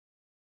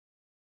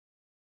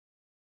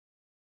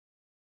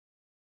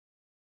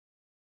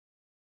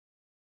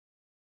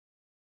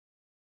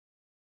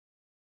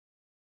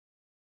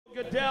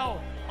Goodell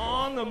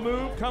on the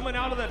move, coming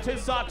out of the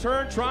Tissot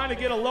turn, trying to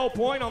get a low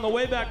point on the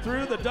way back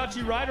through. The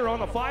Dutchy rider on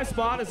the 5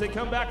 spot as they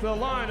come back to the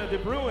line of De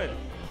Bruin.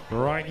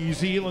 Right, New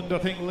Zealand, I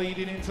think,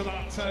 leading into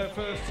that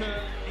first turn.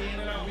 In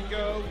and out we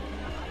go.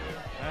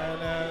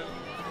 And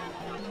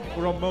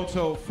we're on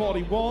moto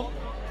 41.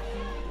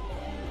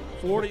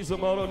 40's the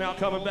moto now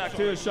coming back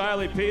to it.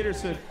 Shiley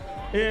Peterson.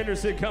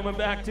 Anderson coming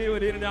back to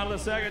it, in and out of the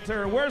second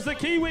turn. Where's the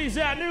Kiwis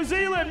at? New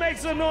Zealand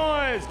makes some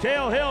noise.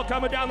 Cale Hill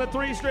coming down the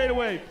 3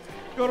 straightaway.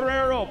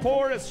 Guerrero,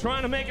 Portis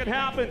trying to make it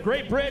happen.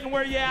 Great Britain,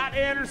 where you at?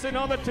 Anderson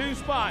on the 2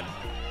 spot.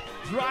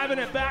 Driving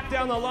it back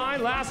down the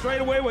line. Last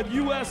straightaway with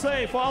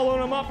USA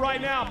following him up right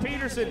now.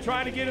 Peterson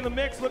trying to get in the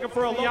mix, looking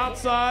for a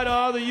outside.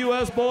 The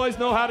US boys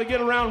know how to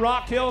get around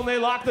Rockhill, and they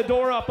lock the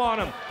door up on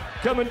him.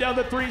 Coming down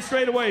the 3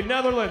 straightaway.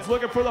 Netherlands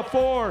looking for the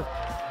 4.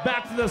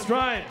 Back to the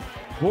stripe.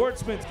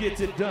 Boardsmith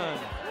gets it done.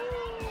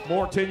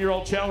 More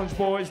 10-year-old challenge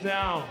boys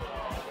now.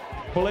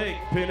 Blake,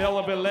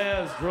 Pinella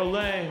Velez,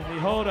 Drolet,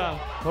 Nihoda,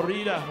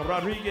 Corrida,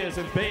 Rodriguez,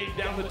 and Babe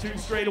down the 2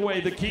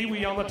 straightaway. The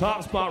Kiwi on the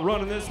top spot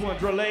running this one.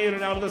 Drolet in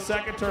and out of the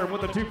second turn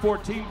with the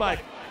 214 bike.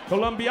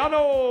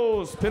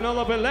 Colombianos,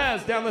 Pinella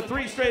Velez down the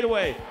 3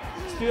 straightaway.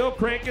 Still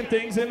cranking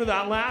things into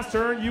that last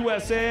turn.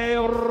 USA,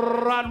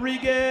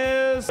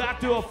 Rodriguez back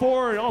to a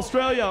 4.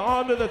 Australia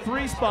onto the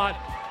 3 spot.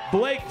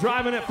 Blake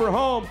driving it for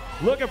home,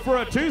 looking for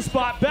a 2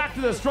 spot, back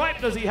to the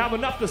stripe. Does he have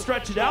enough to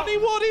stretch it out? Ronnie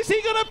Wood, is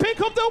he going to pick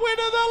up the win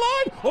of the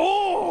line?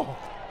 Oh,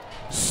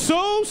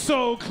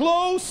 so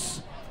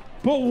close.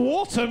 But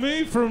what a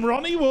move from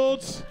Ronnie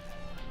Wood.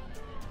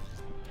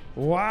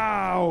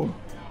 Wow.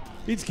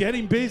 It's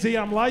getting busy,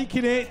 I'm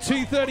liking it.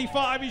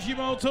 2:35 is your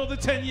moto, the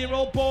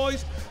 10-year-old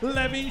boys.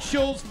 Levin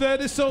Schultz,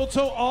 Verde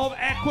Soto of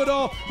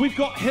Ecuador. We've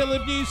got Hill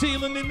of New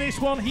Zealand in this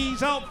one.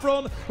 He's out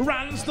front.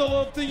 Ransdell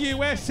of the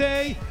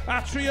USA.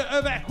 Atria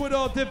of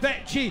Ecuador. De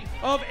Vecchi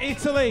of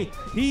Italy.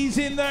 He's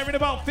in there in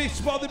about 5th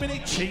spot at the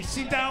minute,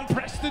 chasing down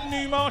Preston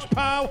Newmarsh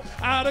Powell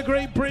out of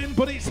Great Britain,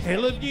 but it's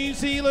Hill of New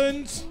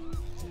Zealand.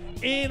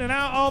 In and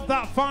out of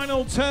that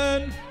final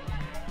turn.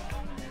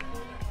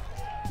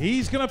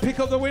 He's going to pick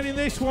up the win in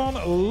this one.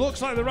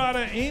 Looks like the rider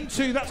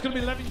into, that's going to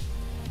be Levin.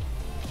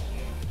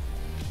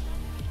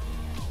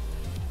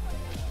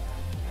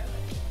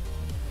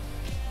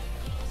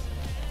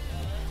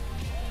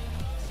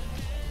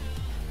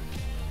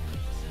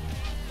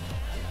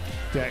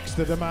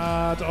 Dexter de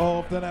Maad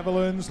of the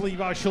Netherlands,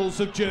 Levi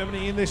Schultz of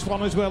Germany in this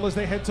one as well as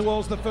they head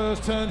towards the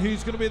first turn.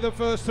 Who's going to be the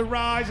first to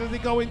rise as they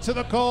go into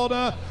the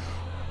corner?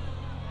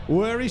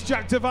 Where is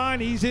Jack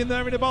Devine? He's in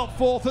there in about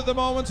 4th at the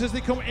moment as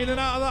they come in and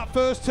out of that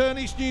first turn.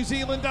 It's New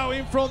Zealand out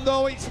in front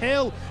though. It's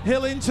Hill.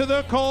 Hill into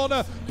the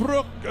corner.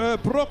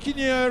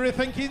 Brockinger, I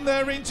think, in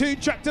there in 2.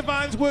 Jack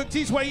Devine's worked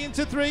his way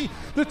into 3.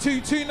 The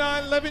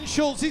 229. Levin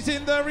Schultz is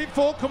in there in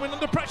 4, coming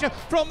under pressure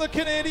from the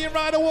Canadian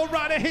rider. One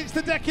rider hits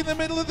the deck in the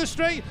middle of the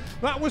straight.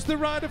 That was the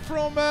rider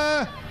from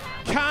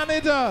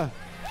Canada.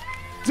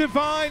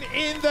 Devine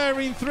in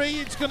there in 3.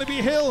 It's going to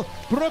be Hill,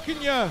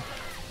 Brockinger,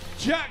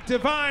 Jack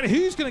Devine.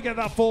 Who's going to get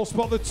that 4th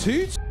spot? The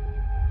 2.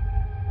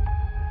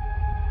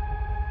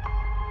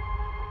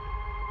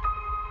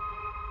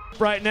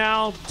 Right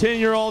now,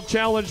 10-year-old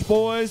challenge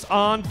boys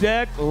on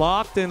deck,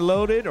 locked and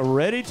loaded,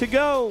 ready to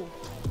go.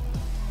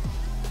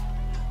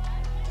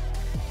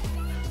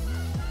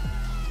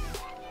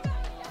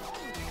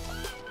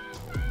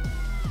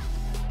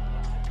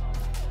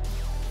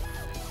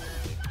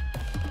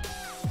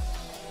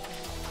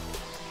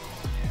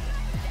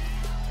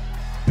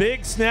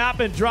 Big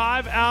snap and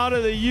drive out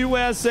of the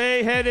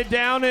USA, headed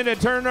down into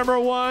turn number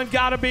 1.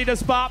 Gotta be the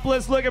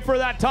spotless, looking for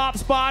that top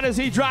spot as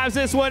he drives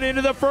this one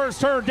into the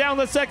first turn, down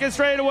the 2nd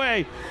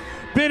straightaway.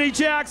 Benny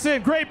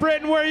Jackson, Great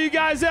Britain, where you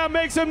guys at?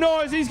 Make some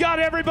noise. He's got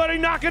everybody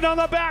knocking on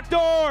the back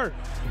door.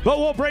 But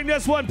we'll bring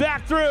this one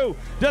back through.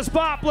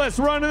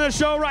 Despotless running the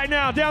show right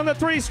now, down the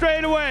 3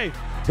 straightaway.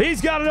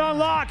 He's got it on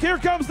lock. Here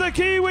comes the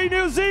Kiwi,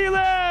 New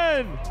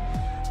Zealand.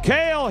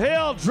 Cale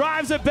Hill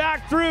drives it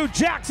back through.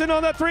 Jackson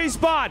on the 3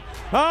 spot.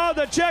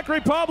 The Czech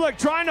Republic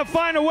trying to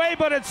find a way,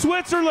 but it's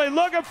Switzerland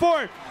looking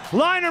for it.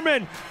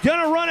 Linerman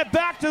gonna run it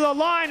back to the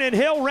line, and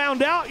he'll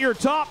round out your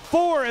top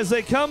 4 as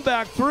they come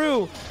back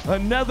through.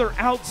 Another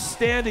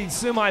outstanding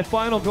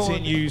semifinal going.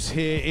 Continues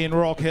here in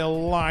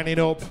Rockhill, lining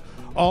up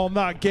on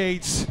that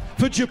gate.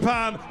 For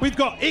Japan, we've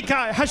got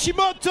Ikai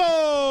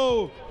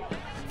Hashimoto.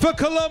 For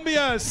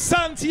Colombia,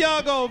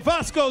 Santiago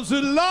Vasco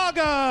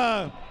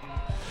Zulaga.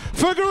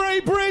 For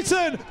Great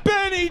Britain,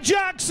 Benny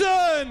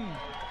Jackson.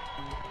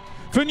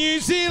 For New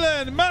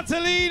Zealand,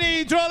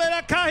 Matalini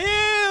Drolera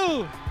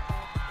Cahill.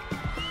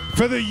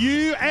 For the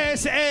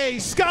USA,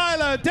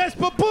 Skylar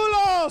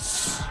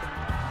Despopoulos.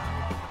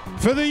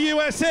 For the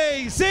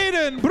USA,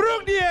 Zayden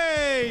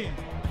Brugnier.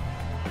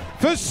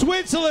 For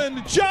Switzerland,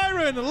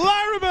 Jaron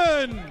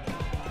Lyraman.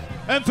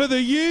 And for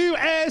the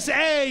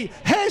USA,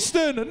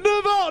 Heston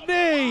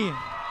Novotny.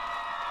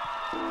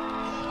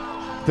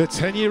 The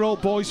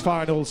 10-year-old boys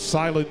finals.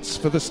 Silence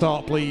for the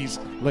start, please,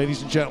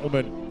 ladies and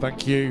gentlemen.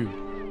 Thank you.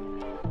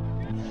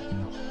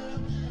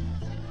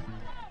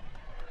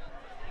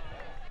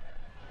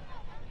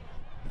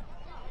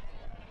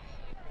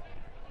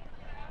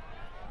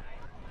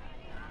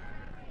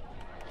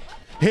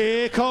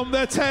 Here come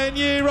the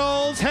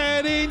 10-year-olds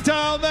heading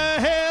down the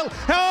hill.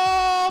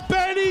 Oh,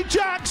 Benny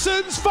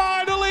Jackson's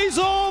final is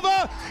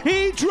over.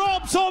 He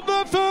drops on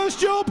the first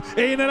jump.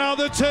 In and out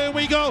the turn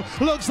we go.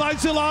 Looks like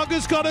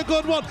Zulaga's got a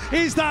good one.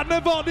 Is that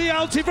Novotny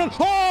out in front?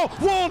 Oh,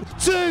 1,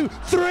 2,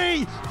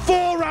 3,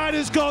 4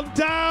 riders gone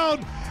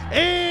down.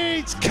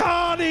 It's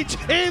carnage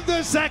in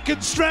the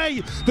second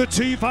straight. The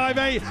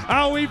 258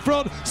 out in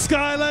front.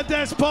 Skylar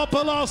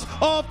Despopoulos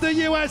of the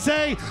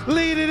USA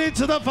leading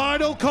into the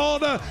final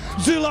corner.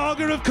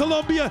 Zulaga of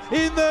Colombia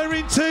in there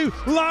in 2.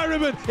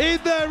 Lyraman in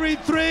there in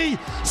 3.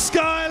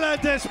 Skylar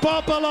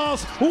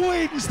Despopoulos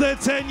wins the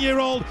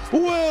 10-year-old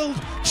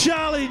World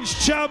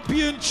Challenge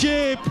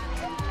Championship.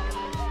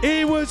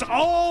 It was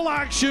all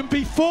action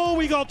before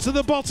we got to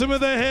the bottom of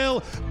the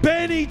hill.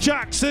 Benny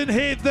Jackson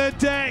hit the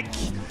deck.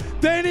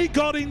 Then he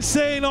got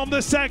insane on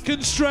the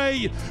second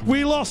straight.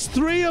 We lost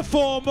 3 or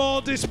 4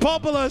 more.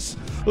 Despopoulos,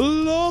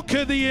 look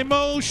at the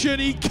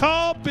emotion. He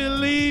can't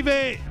believe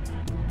it.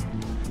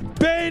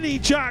 Benny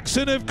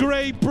Jackson of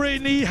Great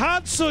Britain, he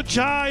had such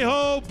high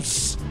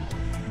hopes.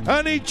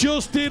 And it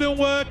just didn't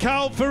work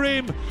out for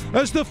him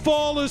as the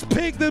fallers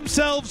pick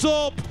themselves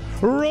up,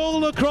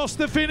 roll across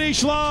the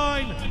finish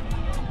line.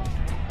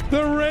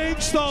 The rain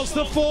starts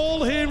to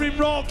fall here in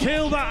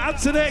Rockhill. That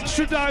adds an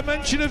extra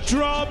dimension of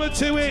drama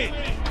to it.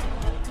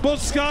 But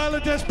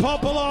Skylar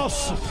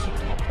Despopoulos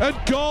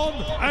had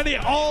gone and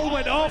it all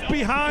went off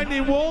behind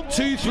him. 1,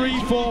 2, 3,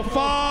 4,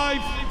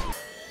 5.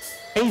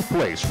 8th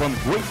place from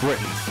Great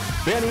Britain,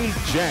 Benny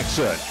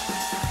Jackson.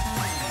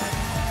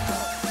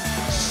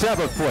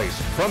 7th place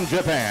from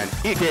Japan,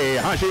 Ike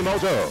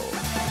Hashimoto.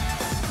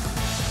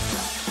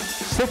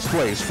 6th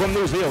place from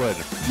New Zealand,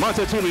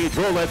 Montatini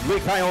Drolet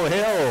Mikhail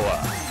Hill.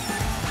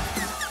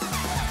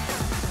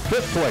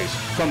 5th place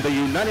from the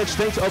United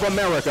States of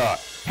America,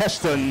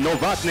 Heston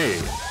Novotny.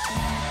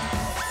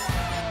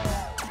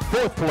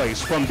 4th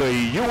place from the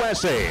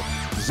USA,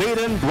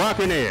 Zayden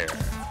Brockeneer.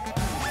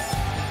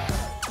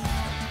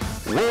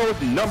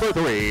 World number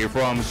 3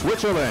 from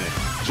Switzerland,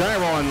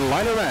 Jaron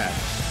Linerat.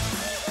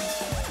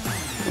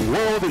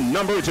 World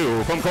number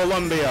 2 from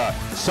Colombia,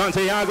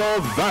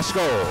 Santiago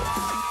Vasco.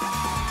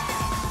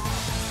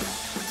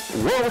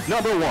 World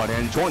number 1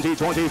 in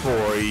 2024,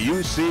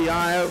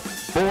 UCI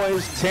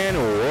Boys 10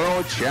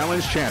 World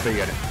Challenge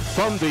Champion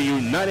from the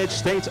United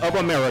States of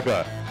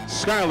America,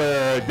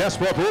 Skylar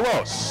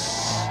Despopoulos.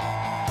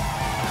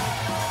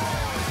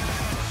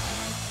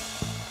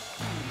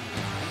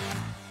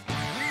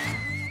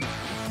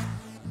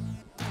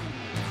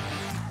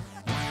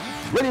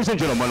 Ladies and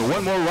gentlemen,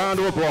 one more round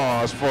of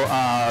applause for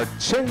our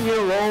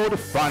 10-year-old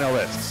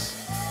finalists.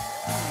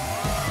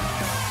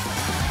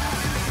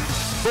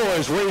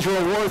 Boys, raise your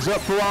awards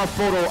up for our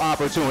photo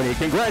opportunity.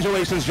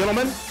 Congratulations,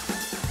 gentlemen.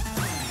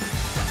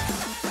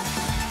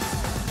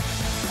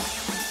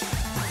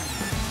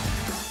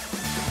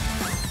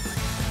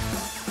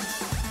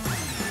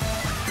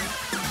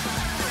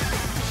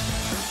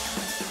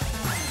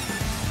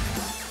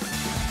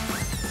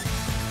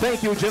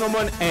 Thank you,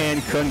 gentlemen,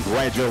 and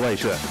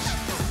congratulations.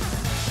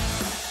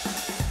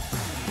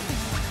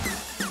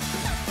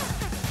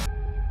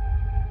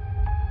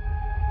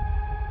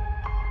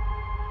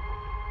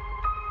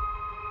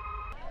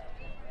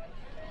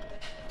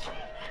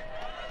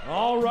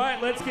 All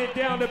right, let's get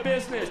down to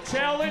business.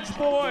 Challenge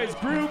boys,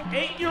 group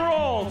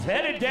 8-year-olds,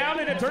 headed down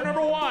into turn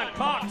number 1.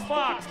 Cox,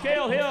 Fox,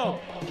 Cale Hill,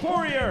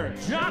 Poirier,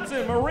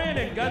 Johnson, Marin,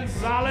 and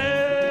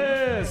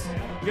Gonzalez.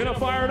 Gonna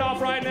fire it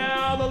off right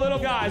now. The little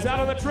guys out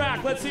on the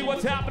track. Let's see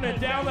what's happening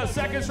down the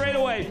second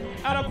straightaway.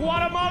 Out of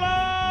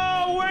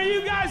Guatemala, where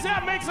you guys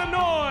at? Make some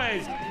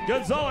noise.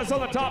 Gonzalez on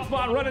the top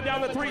spot, running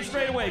down the 3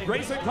 straightaway.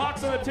 Grayson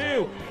Cox on the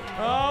 2.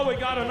 Oh, we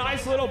got a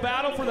nice little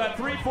battle for that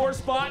 3-4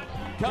 spot.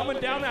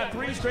 Coming down that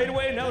 3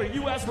 straightaway, another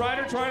U.S.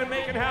 rider trying to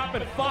make it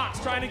happen. Fox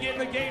trying to get in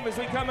the game as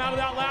we come out of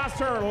that last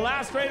turn,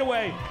 last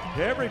straightaway.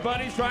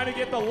 Everybody's trying to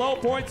get the low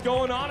points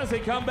going on as they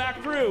come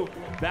back through.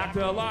 Back to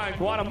the line,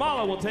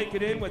 Guatemala will take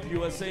it in with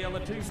USA on the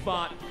 2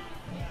 spot.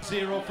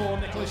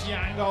 0-4, Nicholas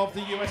Yang of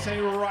the USA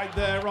right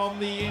there on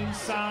the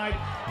inside.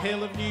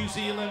 Hill of New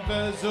Zealand,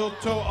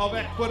 Verzuto of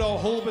Ecuador,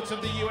 Hulbert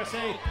of the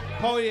USA,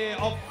 Poirier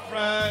of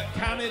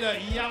Canada,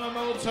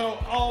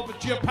 Yamamoto of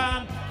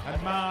Japan,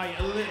 and my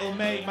little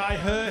mate,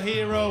 her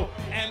hero,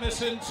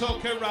 Emerson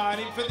Tucker,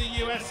 riding for the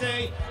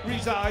USA,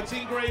 resides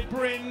in Great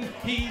Britain.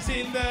 He's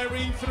in there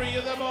in 3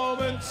 at the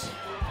moment.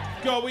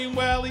 Going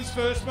well, his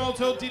first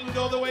moto didn't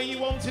go the way he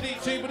wanted it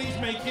to, but he's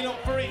making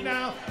up for it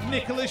now.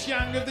 Nicholas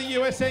Yang of the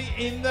USA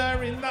in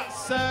there in that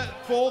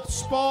 4th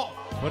spot.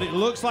 But it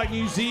looks like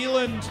New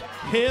Zealand,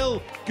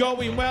 Hill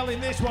going well in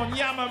this one.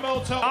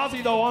 Yamamoto.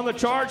 Aussie though on the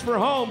charge for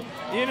home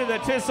into the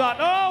Tissot.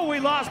 Oh, we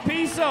lost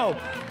Piso.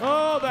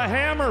 Oh, the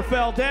hammer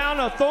fell down.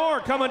 A Thor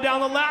coming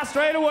down the last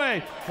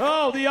straightaway.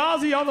 Oh, the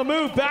Aussie on the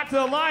move back to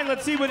the line.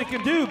 Let's see what he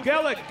can do.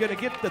 Gellick gonna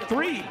get the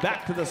 3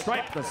 back to the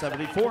stripe, the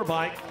 74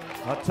 bike.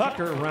 A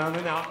Tucker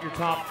rounding out your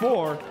top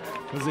 4.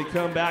 as they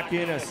come back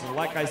in. As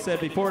like I said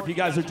before, if you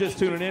guys are just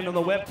tuning in on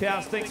the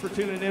webcast, thanks for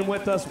tuning in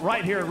with us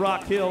right here at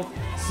Rock Hill,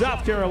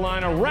 South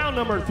Carolina. Round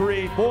number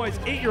 3, boys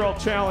 8-year-old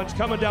challenge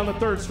coming down the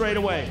 3rd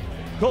straightaway.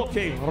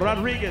 Colke,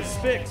 Rodriguez,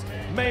 Spix,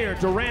 Mayer,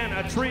 Duran,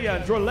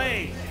 Atria,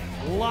 Drolet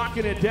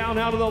locking it down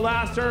out of the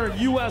last turn.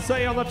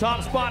 USA on the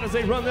top spot as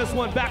they run this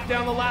one back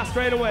down the last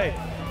straightaway.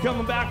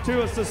 Coming back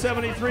to us, the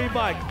 73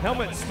 bike.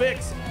 Helmet,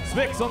 Spix.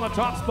 Spix on the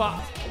top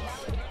spot.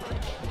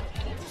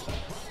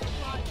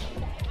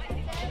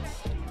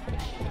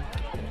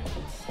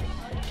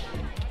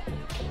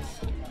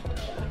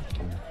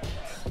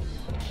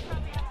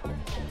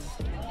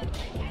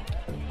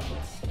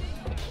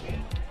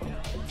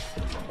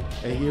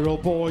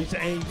 Eight-year-old boys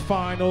aim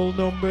final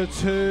number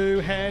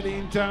 2,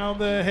 heading down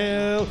the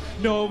hill.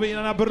 Novi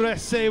and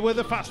Abresse were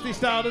the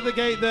fastest out of the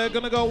gate. They're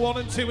going to go 1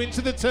 and 2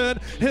 into the turn.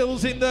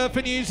 Hill's in there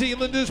for New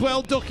Zealand as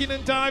well, ducking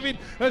and diving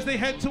as they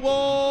head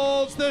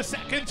towards the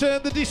 2nd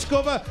turn. The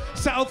Discover,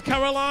 South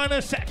Carolina,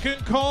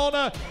 2nd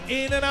corner.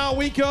 In and out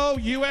we go.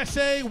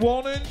 USA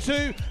 1 and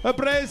 2.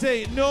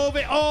 Abresse,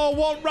 Novi. Oh,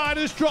 one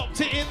rider's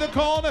dropped it in the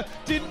corner.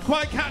 Didn't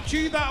quite catch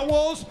who that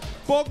was.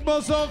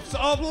 Bogmazov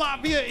of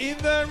Latvia in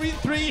there in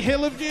 3.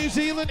 Hill of New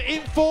Zealand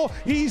in 4.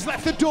 He's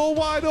left the door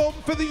wide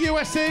open for the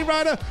USA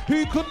rider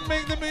who couldn't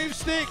make the move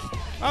stick.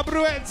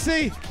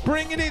 Abruetzi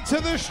bringing it to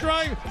the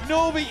stripe.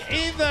 Novi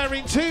in there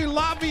in 2.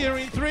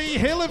 Latvia in 3.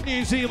 Hill of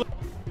New Zealand.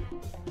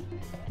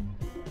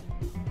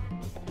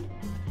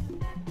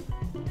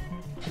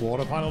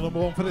 Quarterfinal number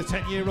 1 for the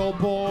 10-year-old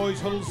boys.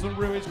 Huddleston,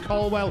 Ruiz,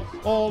 Colwell,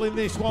 all in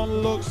this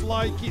one. Looks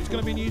like it's going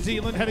to be New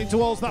Zealand heading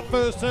towards that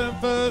 1st turn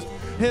first.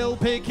 Hill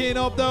picking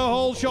up the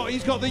whole shot.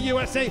 He's got the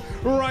USA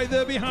right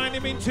there behind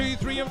him in 2,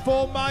 3 and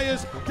 4.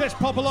 Myers,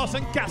 Despopolos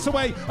and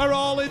Gasaway are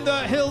all in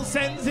there. Hill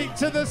sends it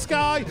to the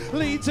sky,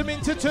 leads him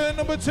into turn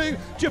number 2.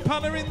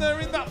 Japan are in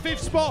there in that 5th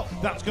spot.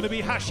 That's going to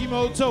be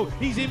Hashimoto.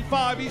 He's in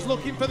 5. He's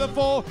looking for the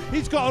 4.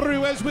 He's got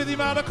Ruiz with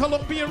him out of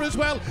Colombia as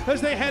well as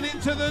they head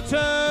into the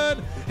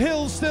turn.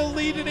 Hill's still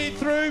leading it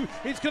through.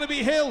 It's going to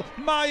be Hill,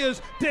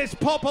 Myers,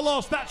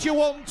 Despopolos. That's your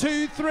 1,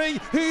 2, 3.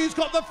 Who's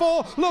got the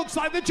 4? Looks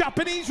like the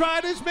Japanese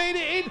riders made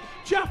it in.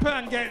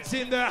 Japan gets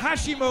in there.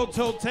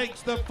 Hashimoto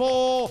takes the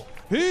 4.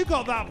 Who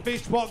got that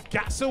 5th spot?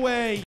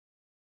 Gasaway.